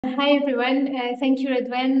Hi everyone. Thank you,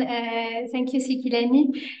 Redwan. Thank you,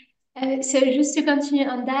 Sikilani. So just to continue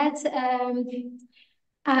on that,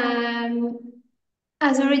 um,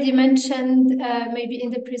 as already mentioned, maybe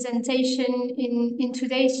in the presentation, in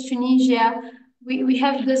today's Tunisia, we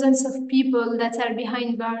have dozens of people that are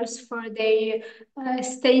behind bars for their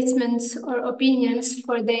statements or opinions,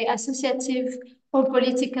 for their associative or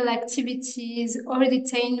political activities, or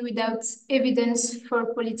detained without evidence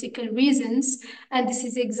for political reasons. And this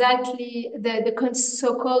is exactly the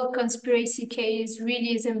so-called conspiracy case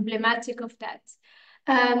really is emblematic of that.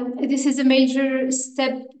 This is a major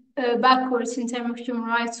step backwards in terms of human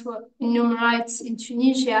rights in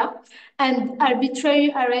Tunisia, and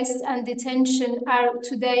arbitrary arrest and detention are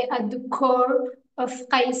today at the core of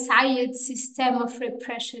Qais Said's system of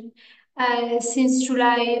repression. Since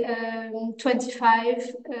July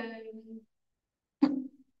 25,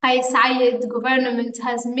 Qais Said government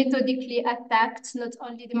has methodically attacked not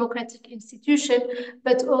only democratic institutions,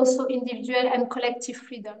 but also individual and collective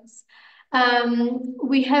freedoms.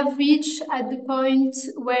 We have reached at the point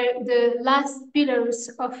where the last pillars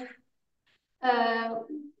of uh,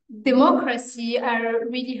 democracy are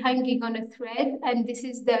really hanging on a thread, and this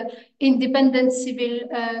is the independent civil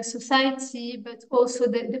society, but also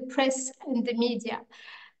the press and the media.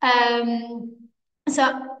 So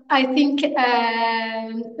I think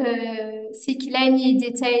Sikilani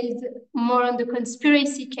detailed more on the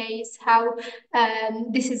conspiracy case, how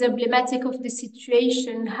this is emblematic of the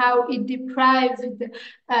situation, how it deprived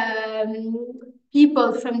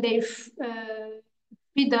people from their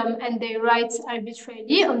freedom and their rights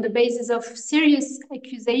arbitrarily on the basis of serious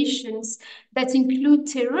accusations that include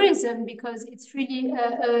terrorism, because it's really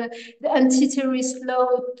the anti-terrorist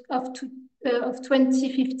law of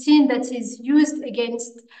 2015 that is used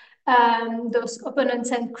against those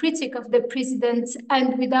opponents and critics of the president,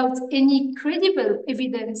 and without any credible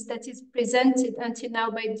evidence that is presented until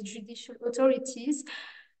now by the judicial authorities.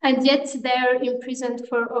 And yet they're imprisoned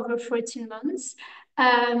for over 14 months.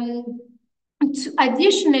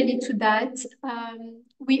 Additionally to that,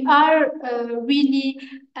 we are really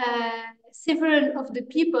several of the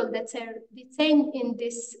people that are detained in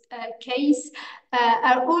this case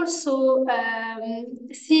are also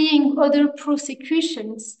seeing other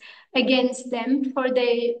prosecutions against them for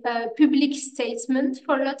their public statement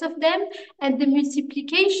for a lot of them, and the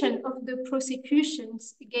multiplication of the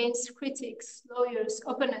prosecutions against critics, lawyers,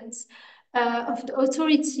 opponents of the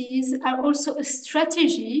authorities are also a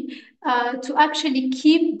strategy to actually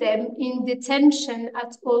keep them in detention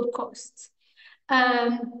at all costs.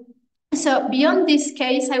 So beyond this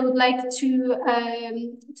case, I would like to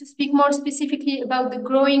speak more specifically about the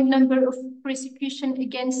growing number of persecution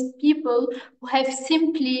against people who have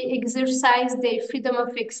simply exercised their freedom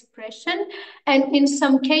of expression, and in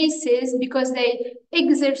some cases because they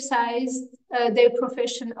exercised their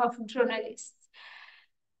profession of journalist.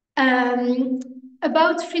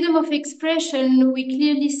 About freedom of expression, we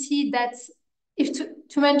clearly see that, if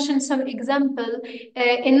to mention some example,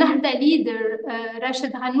 Ennahda leader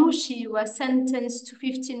Rashid Ghanouchi was sentenced to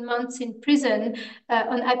 15 months in prison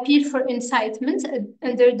on appeal for incitement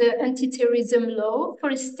under the anti-terrorism law for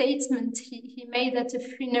a statement he made at a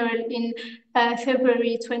funeral in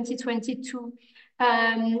February 2022.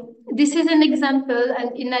 This is an example,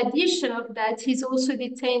 and in addition of that, he's also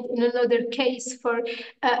detained in another case for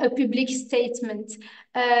a public statement.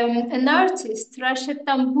 An artist, Rashid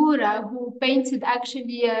Tambura, who painted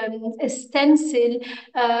actually a stencil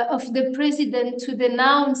of the president to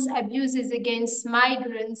denounce abuses against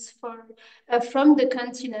migrants from the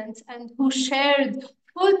continent, and who shared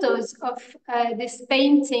photos of this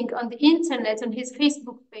painting on the internet on his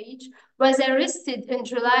Facebook page, was arrested in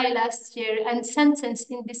July last year and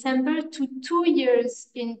sentenced in December to 2 years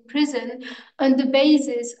in prison on the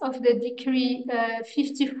basis of the Decree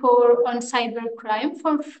 54 on cybercrime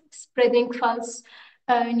for spreading false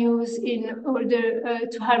news in order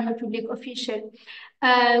to harm a public official.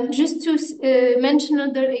 Just to mention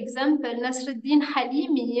another example, Nasruddin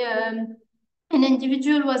Halimi, an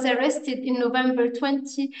individual was arrested in November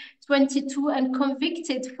 2022 and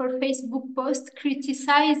convicted for Facebook posts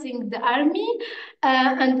criticizing the army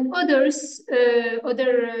and other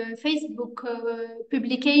Facebook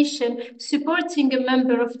publication supporting a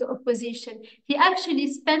member of the opposition. He actually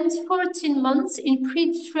spent 14 months in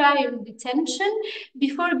pre-trial detention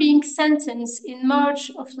before being sentenced in March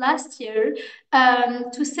of last year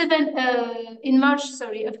in March,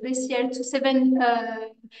 of this year to 7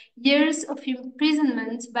 years of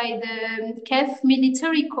imprisonment by the KEF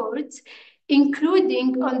military court,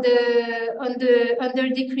 including under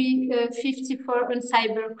Decree 54 on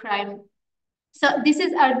cybercrime. So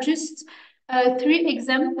are just three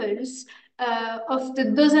examples of the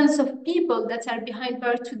dozens of people that are behind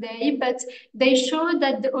bars today, but they show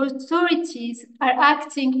that the authorities are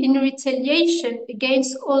acting in retaliation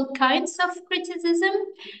against all kinds of criticism,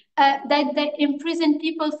 that they imprison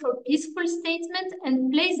people for peaceful statements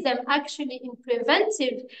and place them actually in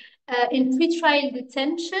preventive, in pretrial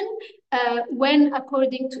detention, when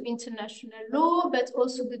according to international law, but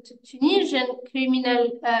also the Tunisian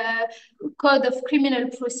criminal code of criminal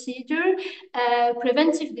procedure,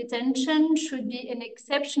 preventive detention should be an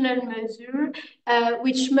exceptional measure,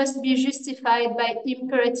 which must be justified by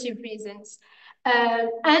imperative reasons.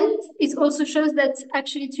 And it also shows that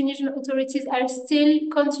actually Tunisian authorities are still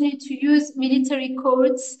continuing to use military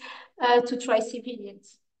courts to try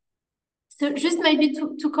civilians. So just maybe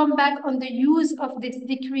to come back on the use of this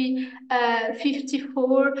decree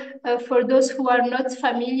 54, for those who are not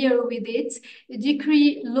familiar with it,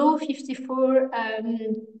 decree law 54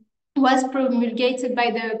 was promulgated by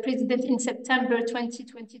the president in September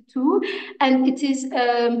 2022, and it is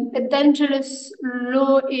a dangerous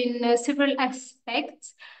law in several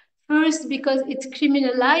aspects. First, because it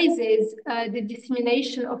criminalizes the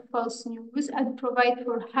dissemination of false news and provides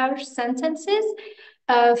for harsh sentences,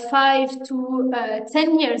 5 to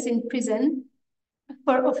 10 years in prison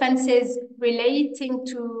for offenses relating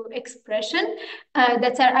to expression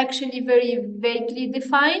that are actually very vaguely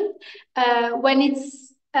defined. When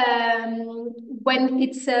it's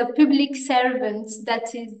a public servant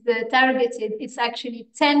that is targeted, it's actually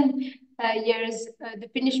 10 years. The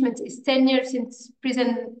punishment is 10 years in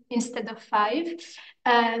prison instead of 5.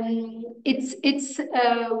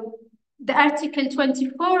 The Article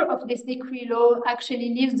 24 of this decree law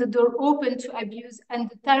actually leaves the door open to abuse and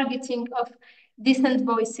the targeting of dissident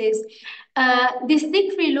voices. This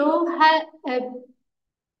decree law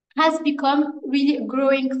has become really a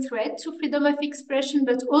growing threat to freedom of expression,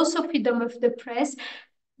 but also freedom of the press,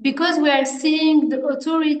 because we are seeing the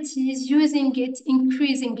authorities using it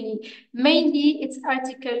increasingly. Mainly, it's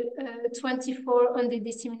Article 24 on the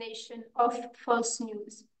dissemination of false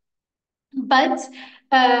news. But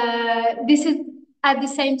this is, at the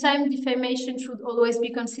same time, defamation should always be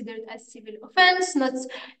considered as civil offense, not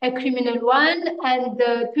a criminal one, and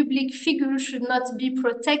the public figure should not be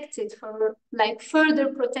protected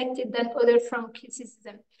further protected than others from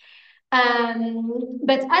criticism.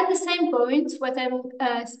 But at the same point, what I'm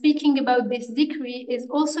speaking about this decree is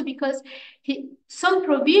also because some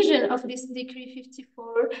provision of this decree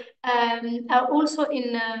 54 are also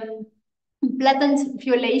in blatant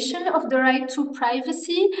violation of the right to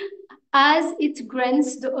privacy, as it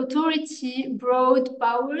grants the authority broad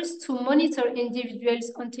powers to monitor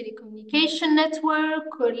individuals on telecommunication network,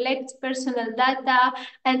 collect personal data,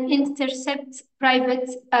 and intercept private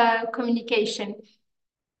communication.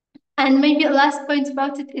 And maybe a last point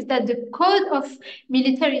about it is that the code of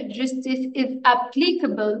military justice is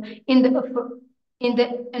applicable in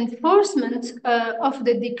the enforcement of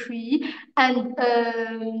the decree, and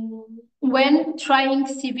when trying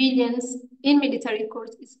civilians in military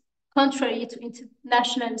courts is contrary to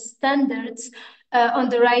international standards on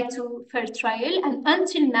the right to fair trial. And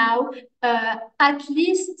until now, at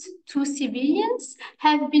least 2 civilians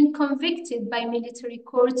have been convicted by military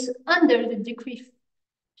courts under the decree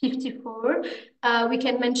 54. We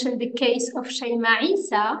can mention the case of Shaima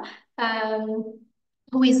Isa,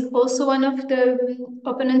 who is also one of the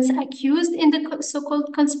opponents accused in the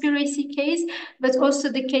so-called conspiracy case, but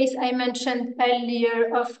also the case I mentioned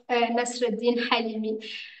earlier of Nasreddin Halimi.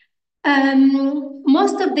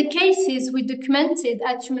 Most of the cases we documented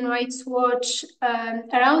at Human Rights Watch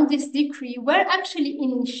around this decree were actually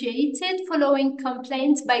initiated following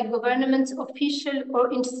complaints by government official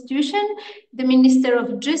or institution, the Minister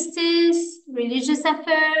of Justice, Religious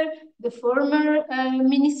Affairs, the former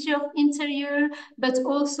Ministry of Interior, but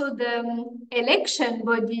also the election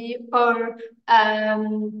body or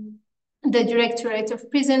the Directorate of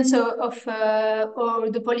Prisons or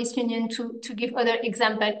the Police Union, to give other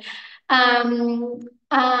example.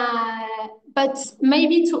 But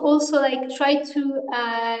maybe to also try to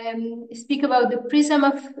speak about the prism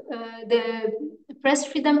of the press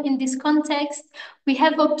freedom in this context, we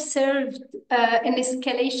have observed an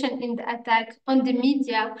escalation in the attack on the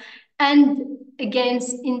media and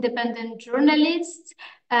against independent journalists.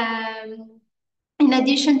 In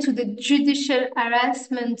addition to the judicial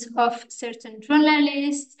harassment of certain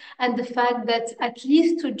journalists and the fact that at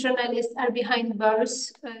least 2 journalists are behind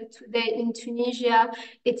bars today in Tunisia,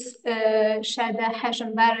 it's Shada Hajj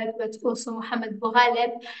Mbarak, but also Mohamed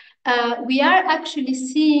Bougaleb. We are actually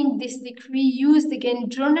seeing this decree used against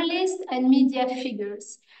journalists and media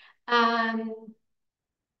figures.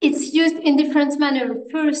 It's used in different manners.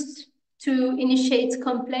 First, to initiate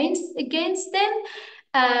complaints against them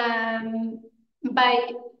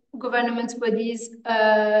by government bodies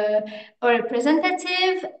or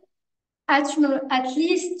representative. At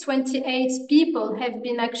least 28 people have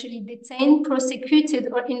been actually detained, prosecuted,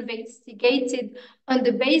 or investigated on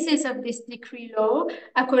the basis of this decree law,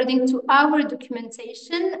 according to our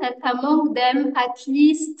documentation, and among them, at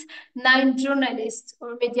least 9 journalists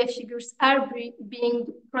or media figures are being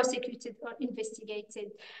prosecuted or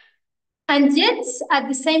investigated. And yet, at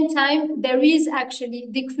the same time, there is actually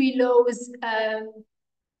decree laws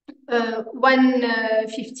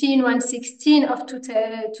 115, 116 of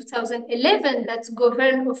 2011 that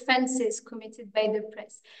govern offenses committed by the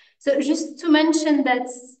press. So just to mention that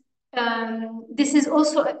this is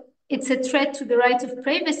also, it's a threat to the right of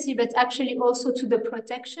privacy, but actually also to the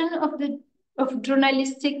protection of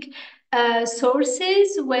journalistic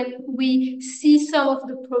sources when we see some of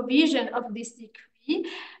the provision of this decree.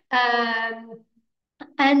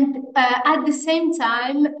 And at the same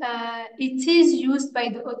time, it is used by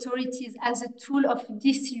the authorities as a tool of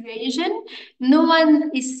dissuasion. No one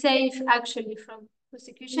is safe actually from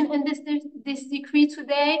prosecution in this decree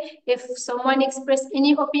today if someone expresses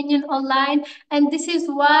any opinion online. And this is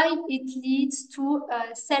why it leads to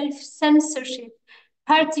self-censorship,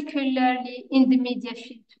 particularly in the media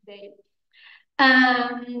field today.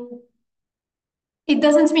 It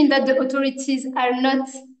doesn't mean that the authorities are not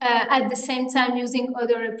at the same time using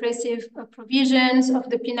other repressive provisions of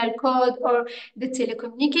the penal code or the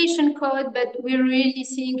telecommunication code, but we're really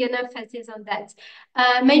seeing an emphasis on that.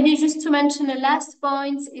 Maybe just to mention a last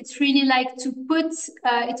point, it's really like to put,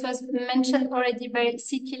 it was mentioned already by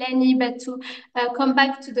Chellali, but to come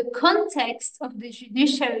back to the context of the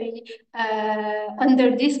judiciary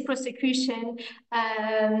under this prosecution.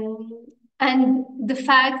 And the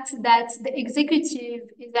fact that the executive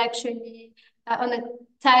is actually on a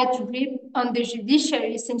tight grip on the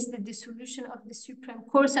judiciary since the dissolution of the Supreme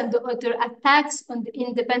Court and the other attacks on the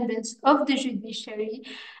independence of the judiciary.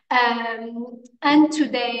 And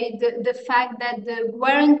today, the fact that the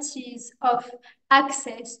guarantees of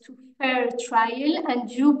access to fair trial and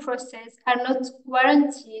due process are not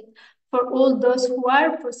guaranteed for all those who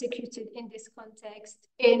are prosecuted in this context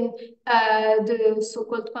in the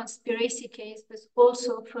so-called conspiracy case, but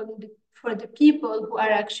also for the people who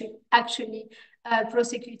are actually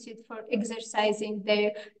prosecuted for exercising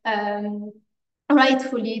their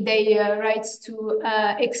rightfully their rights to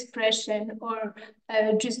expression or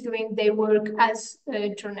just doing their work as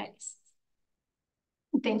journalists.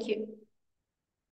 Thank you.